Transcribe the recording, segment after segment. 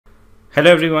Hello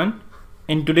everyone.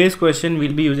 In today's question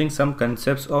we'll be using some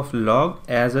concepts of log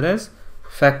as well as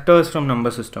factors from number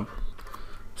system.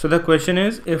 So the question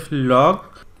is, if log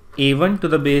a1 to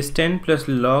the base 10 plus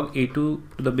log a2 to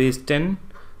the base 10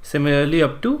 similarly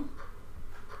up to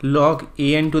log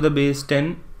an to the base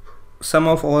 10, sum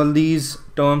of all these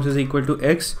terms is equal to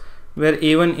x, where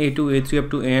a1 a2 a3 up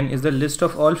to an is the list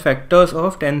of all factors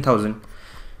of 10,000.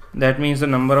 That means the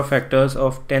number of factors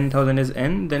of 10,000 is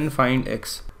n, then find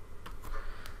x.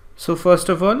 So first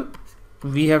of all,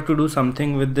 we have to do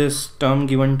something with this term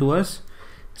given to us.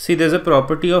 See, there's a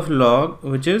property of log,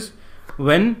 which is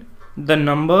when the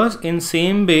numbers in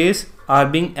same base are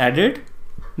being added,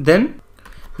 then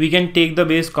we can take the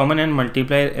base common and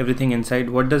multiply everything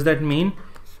inside. What does that mean?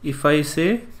 If I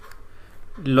say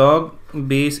log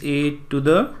base a to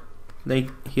the,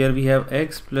 like here we have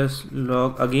x plus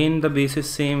log, again the base is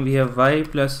same, we have y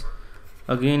plus,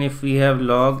 again if we have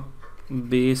log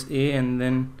base a and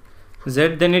then z,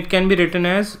 then it can be written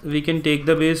as, we can take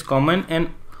the base common and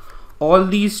all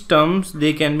these terms,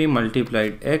 they can be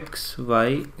multiplied. X,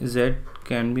 y, z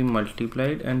can be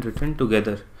multiplied and written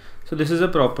together. So this is a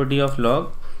property of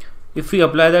log. If we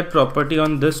apply that property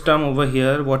on this term over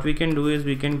here, what we can do is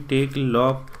we can take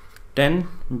log 10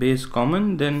 base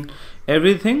common, then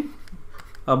everything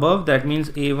above, that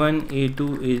means a1,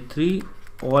 a2, a3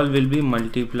 all will be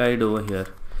multiplied over here.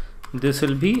 This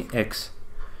will be x.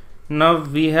 Now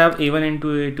we have a1 into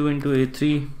a2 into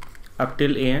a3 up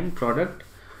till an product.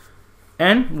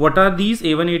 And what are these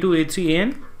a1, a2, a3,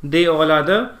 an? They all are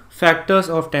the factors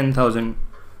of 10,000.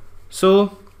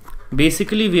 So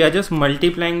basically we are just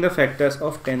multiplying the factors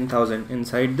of 10,000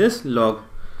 inside this log.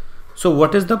 So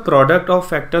what is the product of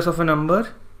factors of a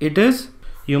number? It is,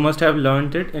 you must have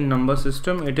learned it in number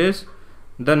system, it is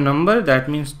the number, that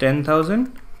means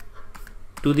 10,000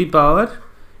 to the power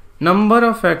number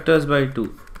of factors by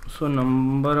 2. So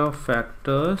number of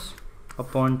factors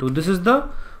upon 2. This is the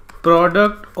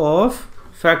product of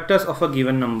factors of a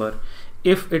given number.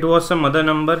 If it was some other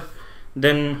number,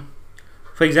 then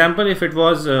for example if it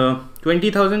was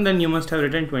 20,000, then you must have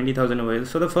written 20,000 over here.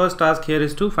 So the first task here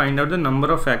is to find out the number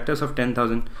of factors of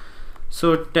 10,000.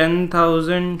 So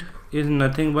 10,000 is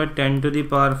nothing but 10 to the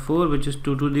power 4, which is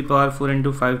 2 to the power 4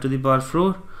 into 5 to the power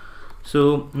 4.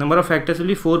 So number of factors will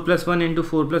be 4 plus 1 into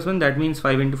 4 plus 1, that means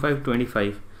 5 into 5,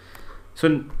 25.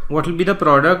 So what will be the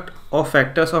product of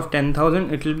factors of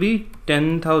 10,000? It will be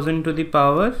 10,000 to the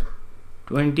power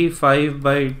 25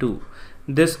 by 2.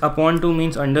 This upon 2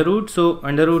 means under root. So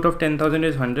under root of 10,000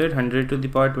 is 100, 100 to the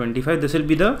power 25. This will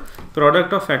be the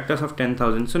product of factors of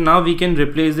 10,000. So now we can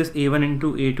replace this a1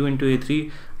 into a2 into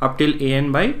a3 up till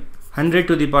an by 100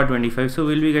 to the power 25. So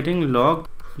we'll be getting log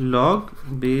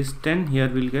base 10. Here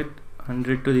we'll get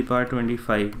 100 to the power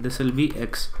 25. This will be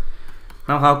x.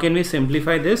 Now how can we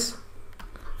simplify this?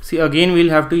 See, again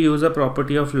we'll have to use a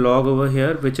property of log over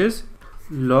here, which is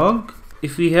log,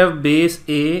 if we have base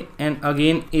a and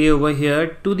again a over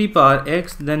here to the power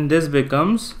x, then this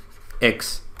becomes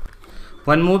x.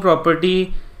 One more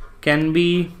property can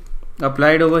be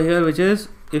applied over here, which is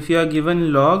if you are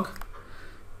given log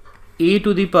a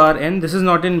to the power n, this is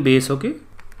not in base, okay,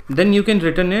 then you can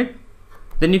written it,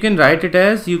 then you can write it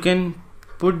as, you can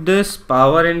put this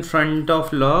power in front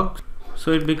of log, so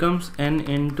it becomes n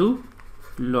into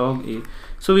log a.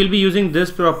 So we'll be using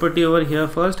this property over here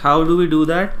first. How do we do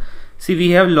that? See,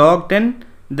 we have log 10,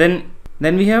 then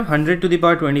we have 100 to the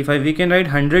power 25. We can write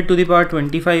 100 to the power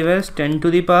 25 as 10 to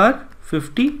the power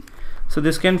 50. So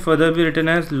this can further be written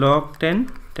as log 10,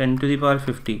 10 to the power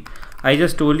 50. I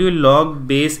just told you log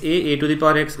base a to the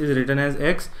power x is written as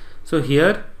x. So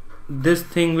here this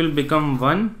thing will become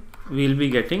 1. We will be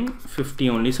getting 50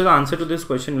 only. So the answer to this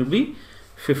question will be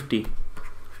 50.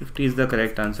 50 is the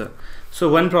correct answer. So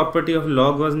one property of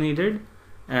log was needed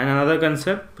and another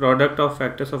concept, product of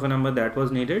factors of a number, that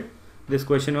was needed. This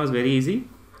question was very easy.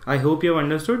 I hope you have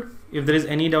understood. If there is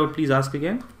any doubt, please ask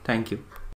again. Thank you.